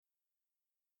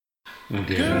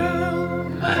Girl,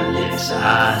 my lips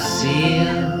are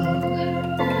sealed.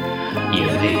 You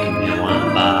make me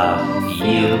want barf.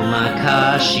 Yield my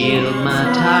car, shield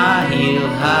my tie, heel,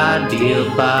 high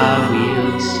deal, bar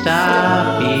wheel,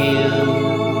 stop you.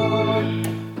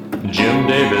 Jim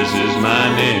Davis is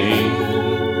my name.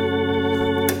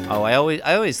 Oh, I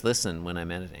always listen when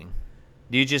I'm editing.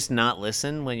 Do you just not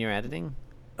listen when you're editing?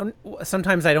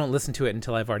 Sometimes I don't listen to it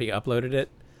until I've already uploaded it.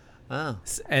 Oh,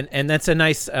 And that's a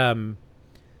nice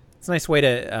it's a nice way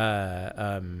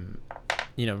to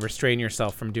restrain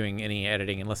yourself from doing any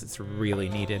editing unless it's really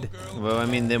needed. well, I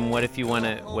mean, then what if you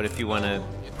wanna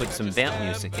put some vamp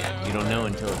music in? You don't know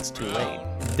until it's too late.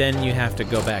 Then you have to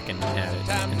go back and add it.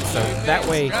 And so that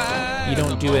way you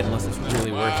don't do it unless it's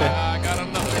really worth it.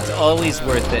 It's always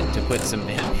worth it to put some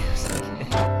vamp music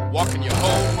in. Walking you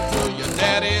home to your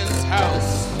daddy's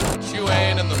house. You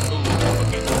ain't in the mood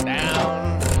for getting down.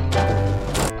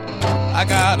 I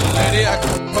got a lady I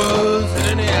can buzz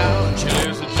in and out. She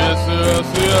lives just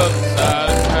across the other side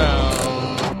of town.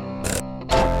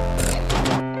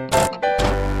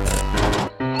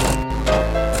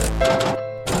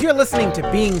 You're listening to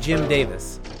Being Jim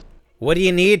Davis. What do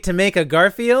you need to make a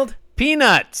Garfield?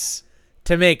 Peanuts!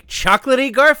 To make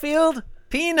chocolatey Garfield?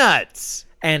 Peanuts!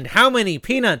 And how many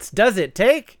peanuts does it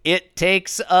take? It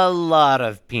takes a lot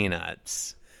of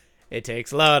peanuts. It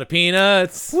takes a lot of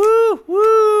peanuts. Woo,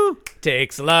 woo!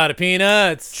 Takes a lot of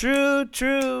peanuts. True,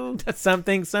 true.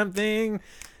 Something.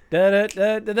 Da da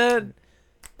da da da.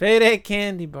 Payday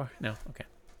candy bar. No, okay.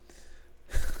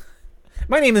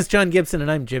 My name is John Gibson,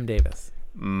 and I'm Jim Davis.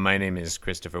 My name is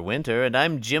Christopher Winter, and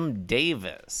I'm Jim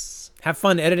Davis. Have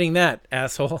fun editing that,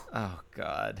 asshole. Oh,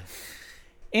 God.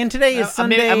 And today is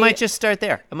Sunday. I might just start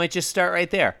there. I might just start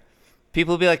right there.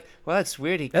 People will be like, well, that's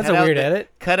weird. That's a weird edit.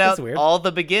 Cut That's out weird. all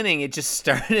the beginning. It just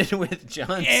started with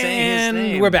John saying his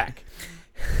name. And we're back.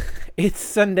 It's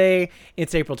Sunday.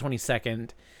 It's April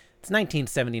 22nd. It's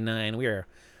 1979. We are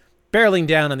barreling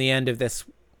down on the end of this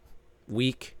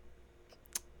week.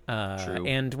 True.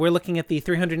 And we're looking at the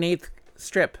 308th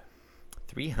strip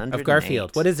 308. of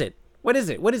Garfield. What is it? What is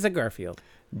it? What is a Garfield?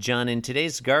 John, in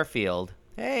today's Garfield,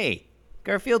 hey,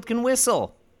 Garfield can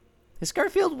whistle. Has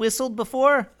Garfield whistled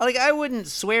before? Like, I wouldn't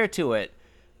swear to it,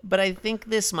 but I think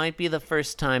this might be the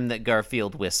first time that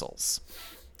Garfield whistles.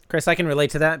 Chris, I can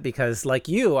relate to that because, like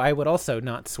you, I would also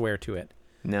not swear to it.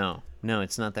 No,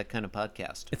 it's not that kind of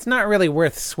podcast. It's not really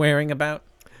worth swearing about.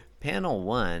 Panel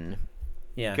 1,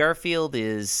 Yeah. Garfield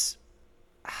is,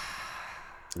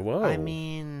 Whoa. I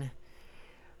mean,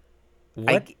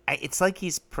 What? it's like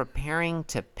he's preparing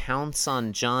to pounce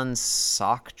on John's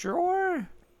sock drawer.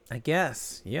 I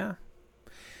guess. Yeah.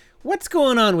 What's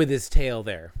going on with his tail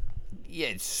there? Yeah,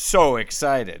 it's so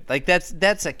excited. Like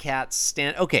that's a cat's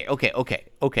stand. Okay.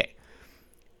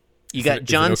 You got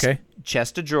John's okay?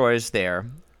 chest of drawers there.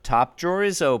 Top drawer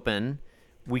is open.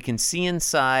 We can see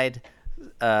inside.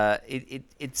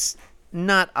 It's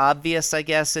not obvious, I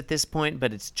guess, at this point,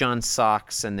 but it's John's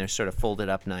socks, and they're sort of folded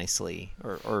up nicely,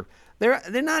 or they're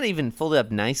not even folded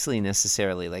up nicely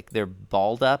necessarily. Like they're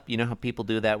balled up. You know how people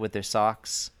do that with their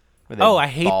socks? Where they I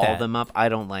hate ball that. them up. I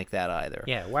don't like that either.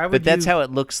 Yeah, why would But that's you how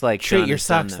it looks like. treat John your has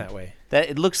done socks that way?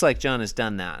 It looks like John has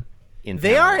done that. In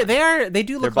They panel one. they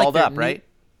do They're look like balled up, right?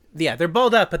 Yeah, they're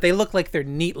balled up, but they look like they're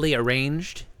neatly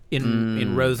arranged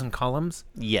in rows and columns.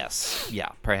 Yes, yeah,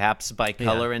 perhaps by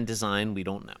color and design, we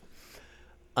don't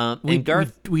know. We, and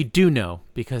Garth, we do know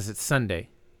because it's Sunday.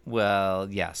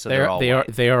 well, yeah, so they're all they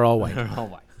white. are all white. They're all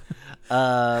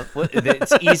white.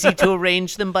 It's easy to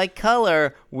arrange them by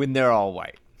color when they're all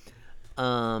white.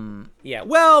 Yeah.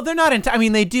 Well, they're not. I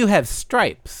mean, they do have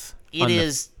stripes. It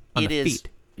is. On It the is. feet.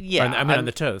 Yeah, on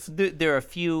the toes. There are a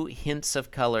few hints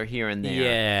of color here and there.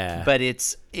 Yeah. But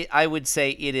I would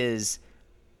say it is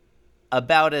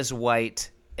about as white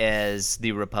as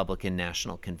the Republican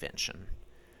National Convention.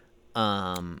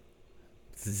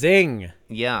 Zing.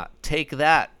 Yeah, take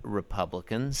that,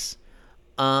 Republicans.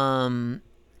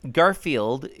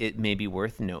 Garfield, it may be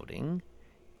worth noting,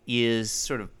 is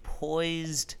sort of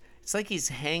poised. It's like he's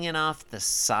hanging off the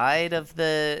side of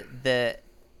the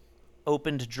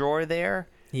opened drawer there.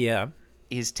 Yeah.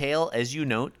 His tail, as you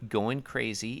note, going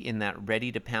crazy in that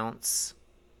ready to pounce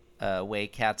way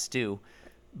cats do.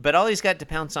 But all he's got to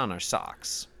pounce on are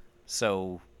socks.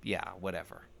 So, yeah,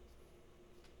 whatever.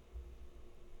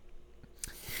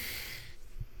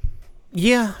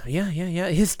 Yeah.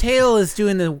 His tail is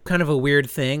doing the kind of a weird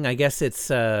thing. I guess it's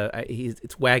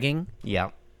wagging. Yeah.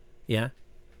 Yeah.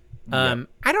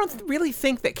 I don't really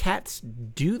think that cats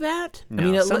do that. No,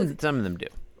 I mean, some of them do.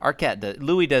 Our cat does.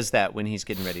 Louis does that when he's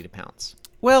getting ready to pounce.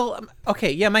 Well,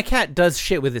 okay, yeah, my cat does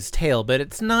shit with his tail, but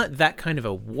it's not that kind of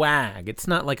a wag. It's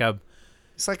not like a.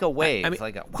 It's like a wave. I mean,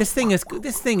 like a this thing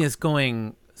is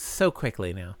going so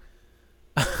quickly now.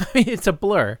 I mean, it's a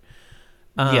blur.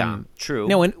 Yeah, true.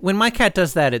 No, when my cat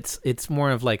does that, it's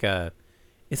more of like a.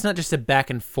 It's not just a back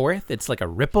and forth. It's like a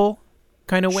ripple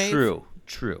kind of wave.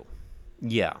 True.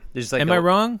 Yeah. There's like. Am I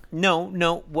wrong?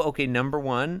 No. Well, okay. Number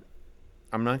one,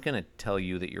 I'm not going to tell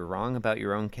you that you're wrong about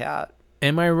your own cat.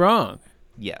 Am I wrong?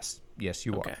 Yes,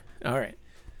 you Okay. are. All right.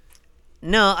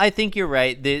 No, I think you're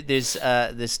right. There's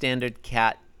the standard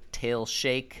cat tail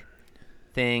shake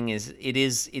thing. It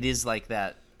is like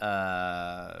that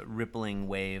rippling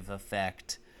wave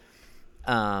effect.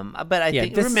 But I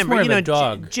think this is remember, more of you know, a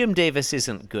dog. Jim Davis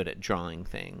isn't good at drawing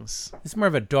things. It's more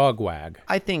of a dog wag.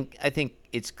 I think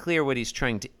it's clear what he's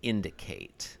trying to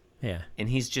indicate. Yeah. And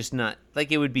he's just not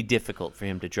like it would be difficult for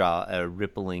him to draw a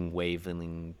rippling,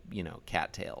 waving,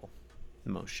 cattail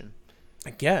motion.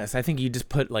 I guess. I think you just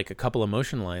put like a couple of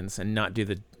motion lines and not do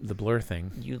the blur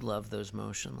thing. You love those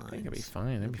motion lines. I think it'd be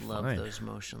fine. It'd be Love fine. those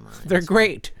motion lines. They're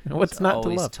great. What's not to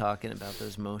Always love? talking about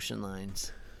those motion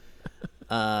lines.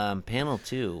 Panel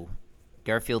 2,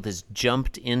 Garfield has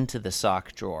jumped into the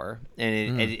sock drawer,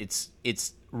 and it's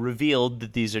revealed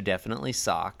that these are definitely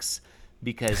socks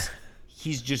because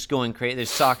he's just going crazy. There's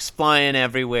socks flying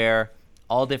everywhere,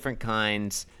 all different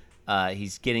kinds.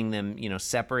 He's getting them,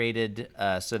 separated,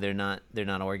 so they're not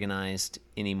organized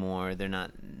anymore. They're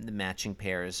not the matching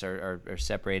pairs are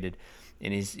separated,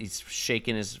 and he's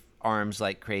shaking his arms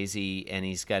like crazy, and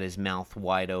he's got his mouth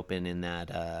wide open in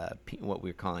that what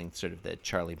we're calling sort of the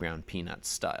Charlie Brown Peanuts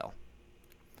style.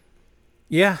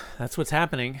 Yeah, that's what's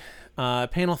happening.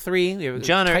 Panel 3.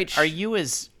 John, are you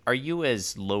as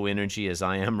low energy as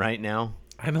I am right now?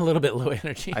 I'm a little bit low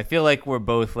energy. I feel like we're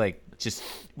both like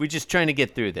we're just trying to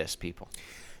get through this, people.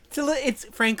 It's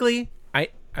frankly, I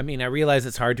mean, I realize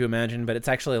it's hard to imagine, but it's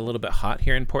actually a little bit hot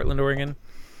here in Portland, Oregon.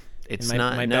 It's My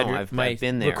not. No, bedroom- I've my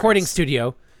been there. recording It's-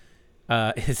 studio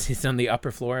is on the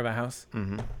upper floor of a house,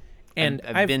 and I've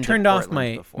been I've to turned off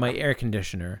Portland before. my air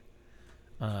conditioner,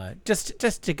 just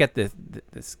to get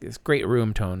this great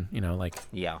room tone, like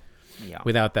Yeah.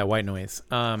 without that white noise.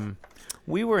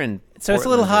 We were in. So it's a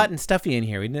little Portland hot and stuffy in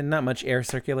here. We did not much air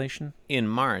circulation. in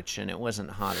March, and it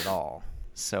wasn't hot at all.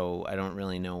 So I don't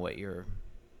really know what your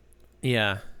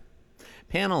Yeah.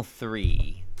 panel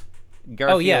 3.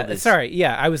 Garfield Oh yeah. is- Sorry.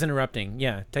 Yeah, I was interrupting.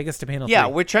 Yeah, take us to panel 3. Yeah,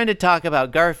 we're trying to talk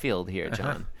about Garfield here,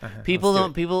 John. People Let's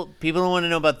don't people don't want to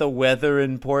know about the weather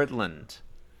in Portland.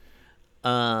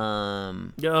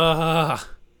 How's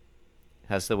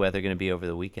the weather going to be over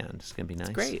the weekend? It's going to be nice.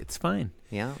 Great. It's fine.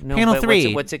 Yeah. No, Panel but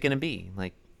 3. What's it going to be?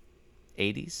 Like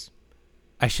 80s?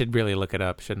 I should really look it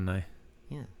up, shouldn't I?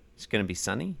 Yeah. It's going to be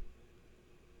sunny.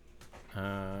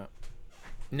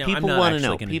 No, People I'm not wanna actually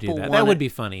know. going to do People that. wanna- That would be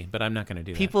funny, but I'm not going to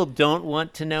do People don't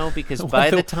want to know because that. by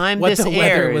What the time what this the weather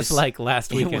airs, was like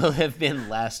last it weekend. will have been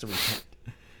last weekend.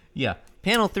 Yeah.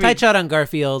 Panel 3. Tight shot on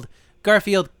Garfield.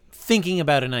 Garfield thinking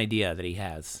about an idea that he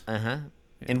has. Uh-huh.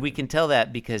 And we can tell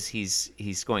that because he's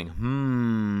going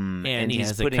And he he's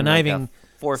has a putting conniving like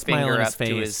a forefinger smile on his up face,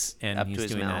 to his and up he's to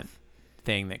his doing mouth. that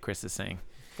thing that Chris is saying.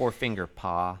 Forefinger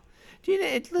paw. Do you know,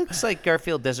 it looks like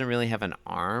Garfield doesn't really have an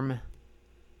arm.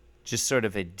 Just sort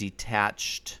of a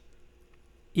detached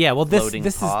Yeah, well, floating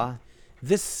this paw.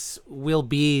 this will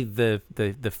be the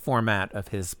format of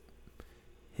his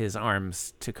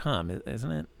arms to come,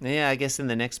 isn't it? Yeah, I guess in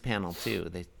the next panel too.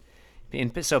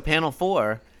 So panel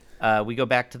 4, we go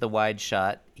back to the wide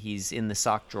shot. He's in the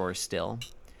sock drawer still.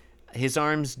 His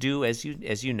arms do, as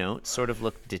you note, sort of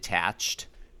look detached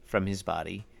from his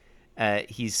body.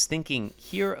 He's thinking,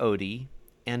 "Here, Odie,"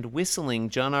 and whistling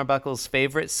John Arbuckle's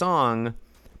favorite song,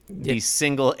 the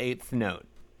single eighth note.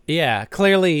 Yeah,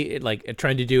 clearly, like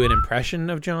trying to do an impression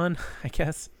of John, I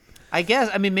guess.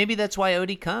 I mean, maybe that's why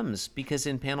Odie comes, because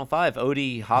in panel 5,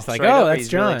 Odie hops like, right "Oh, over. that's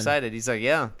He's really John." excited. He's like,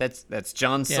 "Yeah, that's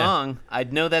John's Yeah. song.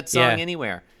 I'd know that song Yeah.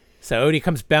 anywhere." So Odie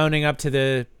comes bounding up to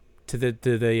the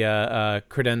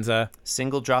credenza,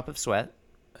 Single drop of sweat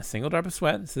a single drop of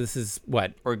sweat. So this is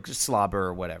what or slobber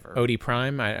or whatever. Odie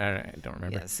Prime. I don't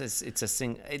remember. Yes, it's a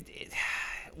sing.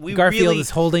 We Garfield really, is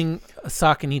holding a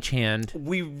sock in each hand.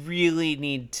 we really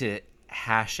need to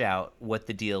hash out what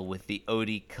the deal with the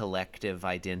Odie collective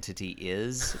identity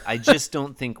is. I just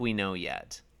don't think we know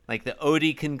yet. Like the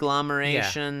Odie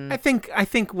conglomeration. I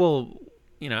think we'll,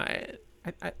 I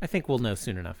think we'll know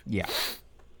soon enough. Yeah.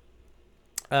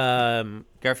 Um.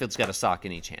 Garfield's got a sock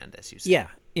in each hand, as you said.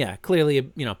 Yeah. Clearly,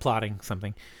 plotting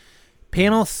something.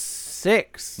 Panel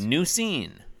 6. New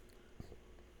scene.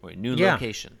 Or new Yeah.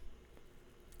 location.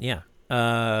 Yeah.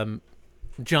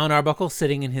 John Arbuckle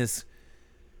sitting in his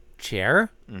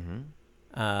chair.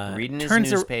 Reading his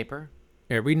turns newspaper.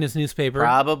 Reading his newspaper.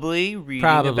 Probably reading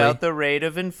about the rate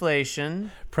of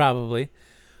inflation. Probably.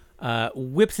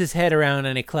 Whips his head around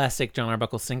in a classic John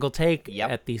Arbuckle single take Yep.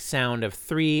 at the sound of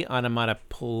 3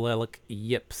 onomatopoeic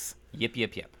yips. Yip,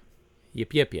 yip, yip.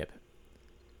 Yip, yip, yip.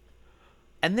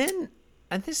 And then,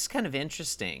 and this is kind of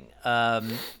interesting.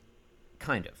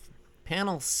 Kind of.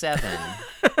 Panel 7.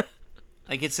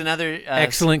 Like, it's another...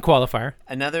 Excellent qualifier.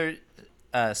 Another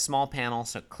small panel,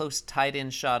 so close, tight-in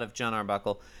shot of John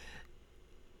Arbuckle.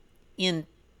 In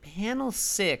panel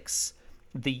 6,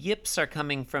 the yips are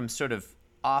coming from sort of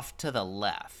off to the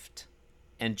left.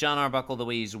 And John Arbuckle, the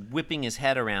way he's whipping his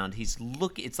head around,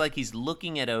 it's like he's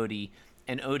looking at Odie,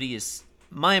 and Odie is...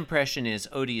 My impression is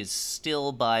Odie is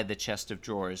still by the chest of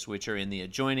drawers, which are in the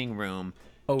adjoining room.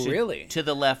 Oh, really? To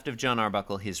the left of John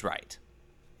Arbuckle, his right.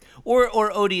 Or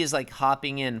Odie is like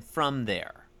hopping in from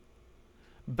there.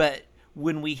 But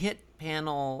when we hit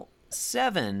panel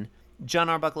 7, John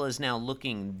Arbuckle is now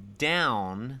looking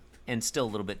down and still a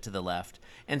little bit to the left.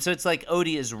 And so it's like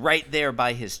Odie is right there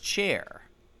by his chair.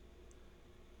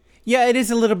 Yeah, it is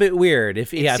a little bit weird. If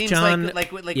Seems John,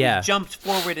 like we jumped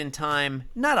forward in time,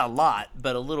 not a lot,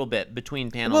 but a little bit between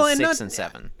panels 6 and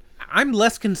 7. I'm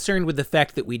less concerned with the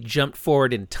fact that we jumped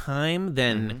forward in time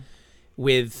than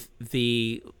with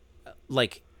the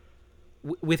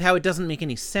with how it doesn't make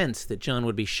any sense that John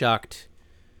would be shocked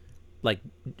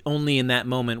only in that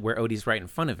moment where Odie's right in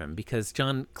front of him, because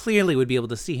John clearly would be able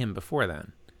to see him before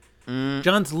then.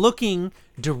 John's looking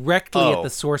directly at the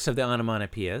source of the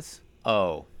onomatopoeias.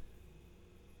 Oh,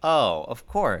 of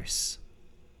course.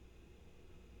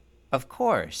 Of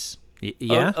course.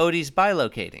 Yeah? Odie's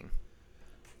bilocating.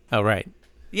 Oh, right.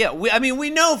 Yeah, we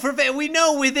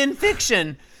know within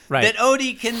fiction Right. that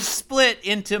Odie can split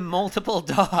into multiple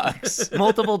dogs,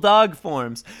 multiple dog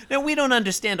forms. Now, we don't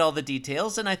understand all the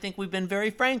details, and I think we've been very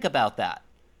frank about that.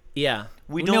 Yeah.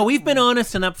 We've been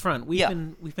honest and upfront.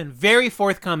 We've been very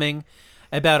forthcoming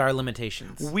about our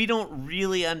limitations. We don't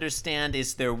really understand,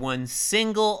 is there one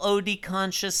single Odie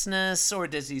consciousness, or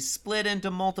does he split into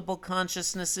multiple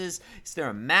consciousnesses? Is there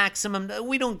a maximum?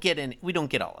 We don't get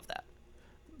all of that.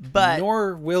 But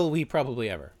nor will we probably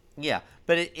ever. Yeah,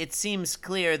 but it seems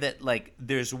clear that,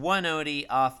 there's one Odie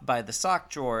off by the sock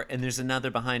drawer, and there's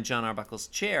another behind John Arbuckle's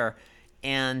chair,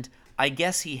 and I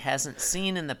guess he hasn't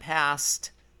seen in the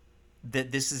past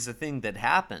that this is a thing that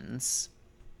happens.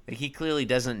 He clearly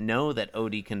doesn't know that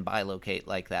Odie can bilocate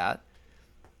like that,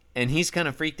 and he's kind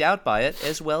of freaked out by it,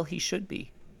 as well he should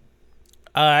be.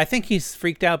 I think he's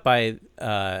freaked out by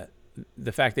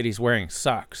the fact that he's wearing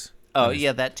socks. Oh,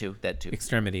 yeah, that too.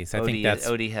 Extremities.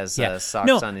 Odie has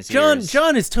socks on his ears. ears.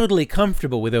 John is totally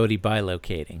comfortable with Odie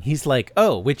bilocating. He's like,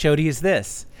 oh, which Odie is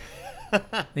this?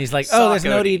 And he's like, oh, there's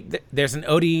an Odie. There's an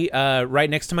Odie right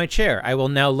next to my chair. I will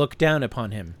now look down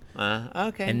upon him.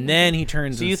 Okay. And then he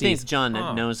turns. So and you sees, think John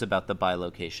knows about the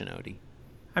bilocation Odie?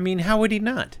 I mean, how would he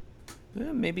not?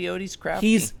 Maybe Odie's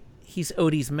crafty. He's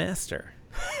Odie's master.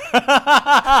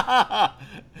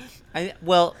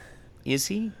 Well, is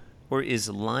he? Or is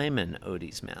Lyman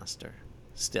Odie's master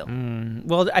still?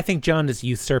 Well, I think John is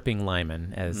usurping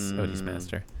Lyman as Odie's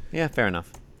master. Yeah, fair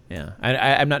enough. Yeah,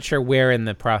 I'm not sure where in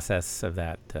the process of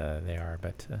that they are,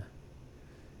 but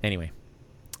anyway.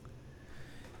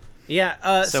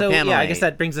 Yeah, so panel I guess 8.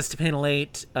 that brings us to panel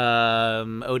 8.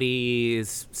 Odie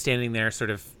is standing there sort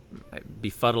of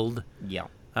befuddled. Yeah.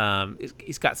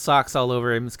 He's got socks all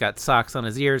over him. He's got socks on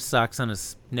his ears, socks on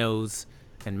his nose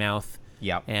and mouth.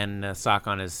 Yeah. And a sock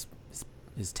on his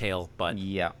tail butt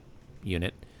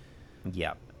unit.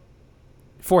 Yeah.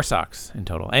 4 socks in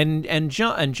total. And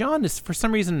John is for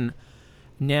some reason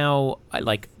now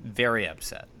very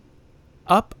upset.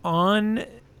 Up on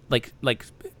like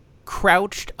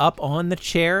crouched up on the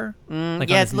chair. It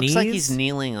looks knees, like he's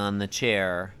kneeling on the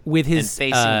chair with his and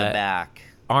facing the back.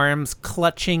 Arms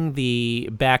clutching the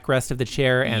backrest of the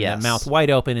chair and the mouth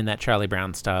wide open in that Charlie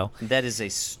Brown style. That is a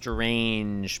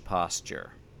strange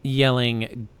posture.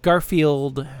 Yelling,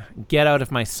 Garfield, get out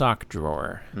of my sock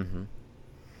drawer. Mm-hmm.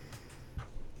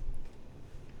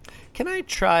 Can I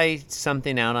try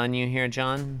something out on you here,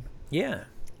 John? Yeah.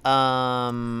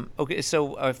 Okay,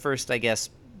 so first, I guess,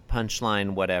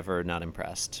 punchline, whatever, not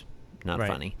impressed. Not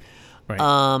funny.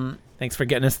 Right. Thanks for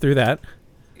getting us through that.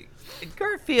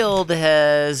 Garfield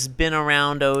has been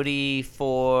around Odie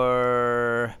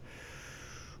for...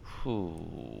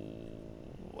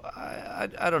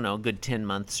 I don't know, a good 10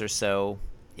 months or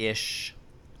so-ish.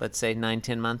 Let's say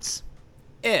 9-10 months.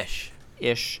 Ish.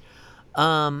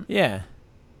 Yeah.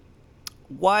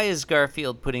 Why is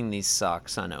Garfield putting these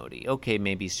socks on Odie? Okay,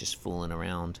 maybe he's just fooling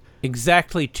around.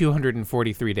 Exactly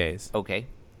 243 days. Okay.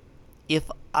 if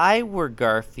I were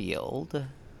Garfield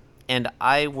and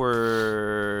I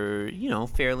were,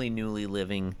 fairly newly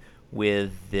living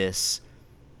with this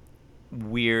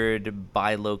weird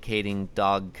bilocating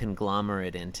dog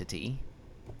conglomerate entity,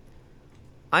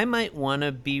 I might want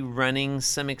to be running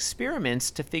some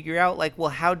experiments to figure out, like, well,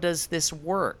 how does this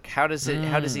work? How does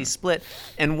he split?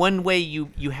 And one way you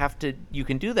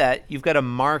can do that, you've got to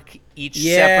mark each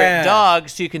separate dog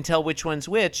so you can tell which one's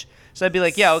which. So I'd be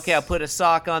like, yeah, okay, I'll put a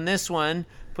sock on this one,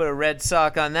 put a red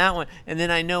sock on that one, and then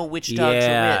I know which dogs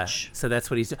are which. So that's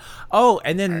what he's doing. Oh,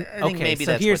 and then I think maybe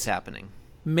so that's what's happening.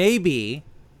 Maybe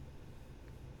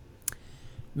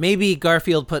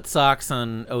Garfield put socks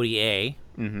on Odie A,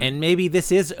 and maybe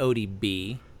this is Odie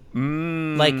B.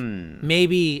 Like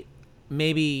maybe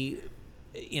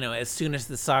as soon as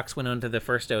the socks went onto the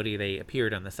first Odie, they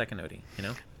appeared on the second Odie.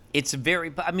 It's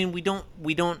very. I mean, we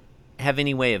don't have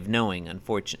any way of knowing.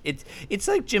 Unfortunately, it's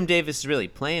like Jim Davis is really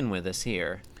playing with us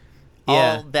here.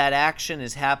 Yeah. All that action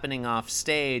is happening off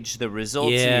stage. The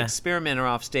results of the experiment are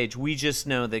off stage. We just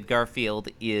know that Garfield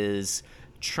is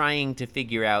trying to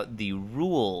figure out the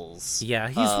rules. Yeah,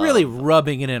 he's really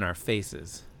rubbing it in our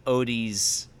faces.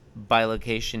 Odie's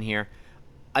bilocation here.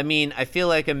 I mean, I feel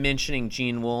like I'm mentioning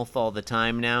Gene Wolfe all the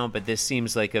time now, but this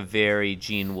seems like a very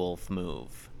Gene Wolfe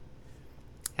move.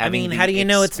 How do you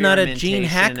know it's not a Gene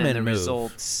Hackman and the move?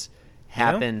 Results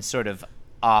happen sort of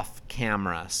off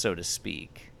camera, so to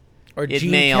speak. Or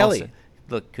Gene Kelly.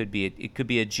 It could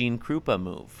be a Gene Krupa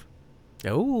move.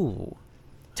 Oh,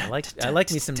 I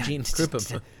like me some Gene Krupa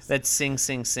moves. That's Sing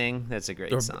Sing Sing. That's a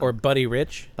great song. Or Buddy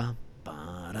Rich.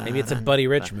 Maybe it's a Buddy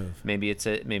Rich move. Maybe it's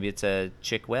a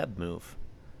Chick Webb move.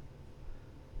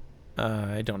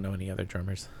 I don't know any other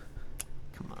drummers.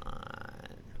 Come on.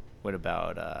 What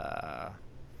about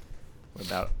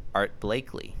Art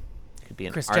Blakely? Could be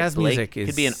an Chris, Art jazz music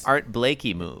could be an Art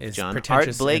Blakey move, John. Art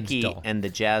pretentious Blakey and dull. and the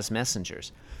Jazz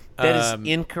Messengers. That is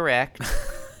incorrect.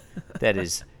 That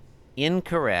is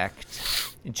incorrect.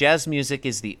 Jazz music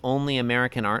is the only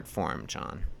American art form,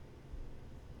 John.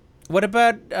 What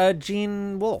about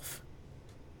Gene Wolfe?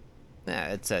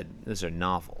 Yeah, those are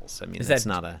novels. I mean, Is it's that-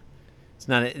 not a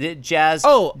jazz.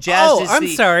 Jazz is I'm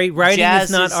sorry. Writing jazz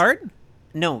is not art?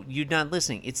 No, you're not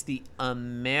listening. It's the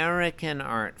American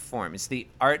art form. It's the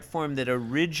art form that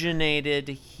originated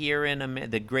here in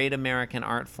the great American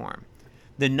art form.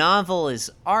 The novel is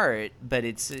art, but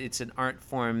it's an art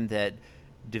form that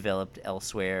developed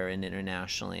elsewhere and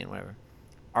internationally and whatever.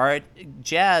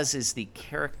 Jazz is the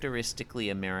characteristically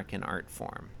American art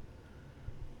form.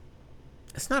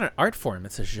 It's not an art form.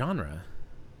 It's a genre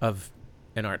of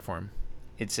an art form.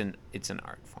 It's an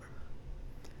art form.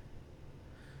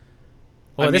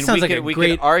 Well, I this mean, sounds like we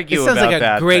could argue It sounds about like a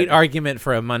that, great but- argument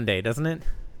for a Monday, doesn't it?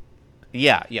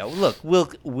 Yeah. Look,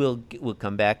 we'll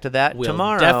come back to that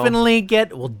tomorrow.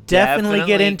 We'll definitely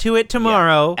get into it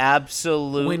tomorrow. Yeah,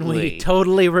 absolutely. When we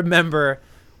totally remember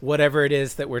whatever it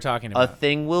is that we're talking a about.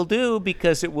 thing will do,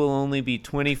 because it will only be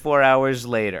 24 hours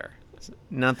later. It's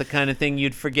not the kind of thing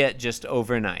you'd forget just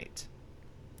overnight.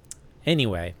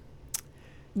 Anyway,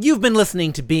 you've been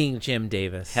listening to Being Jim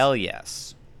Davis. Hell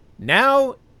yes.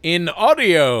 Now in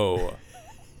audio.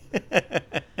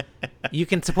 You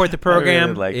can support the program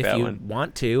really like if that you one.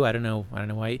 want to. I don't know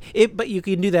why. But you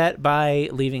can do that by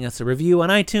leaving us a review on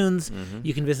iTunes. Mm-hmm.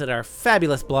 You can visit our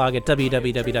fabulous blog at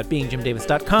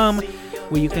www.beingjimdavis.com,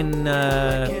 where you can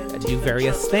do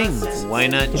various things. Why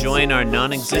not join our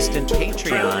non-existent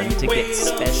Patreon to get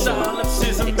special,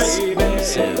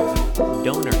 exclusive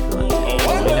donor content?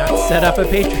 Why not set up a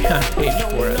Patreon page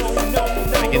for us?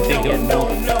 I can think of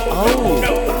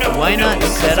why not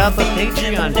set up a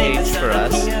Patreon page for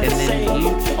us and then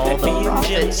leave all the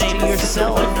profits to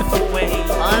yourself?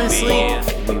 Honestly,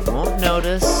 we won't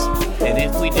notice, and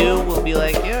if we do, we'll be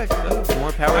like, yeah,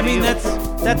 more power to you. I mean, that's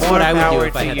More what I would do power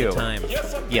if I to had you. the time.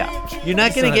 Yeah, you're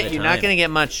not gonna get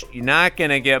much. You're not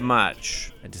gonna get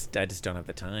much. I just don't have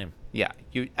the time. Yeah,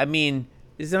 I mean,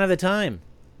 I just don't have the time.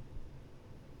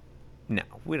 no,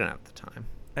 we don't have the time.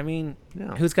 I mean, No.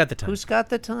 who's got the time? Who's got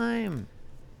the time?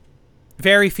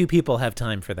 Very few people have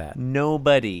time for that.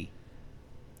 Nobody.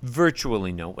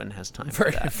 Virtually no one has time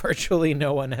for that. Virtually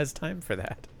no one has time for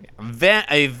that.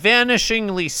 A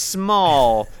vanishingly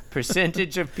small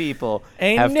percentage of people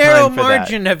A have narrow time for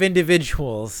margin of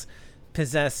individuals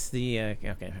possess the. Okay,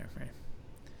 right.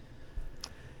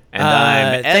 And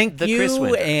I'm at thank the Chris you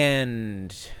Winter.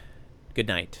 and good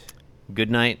night.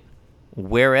 Good night,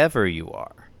 wherever you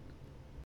are.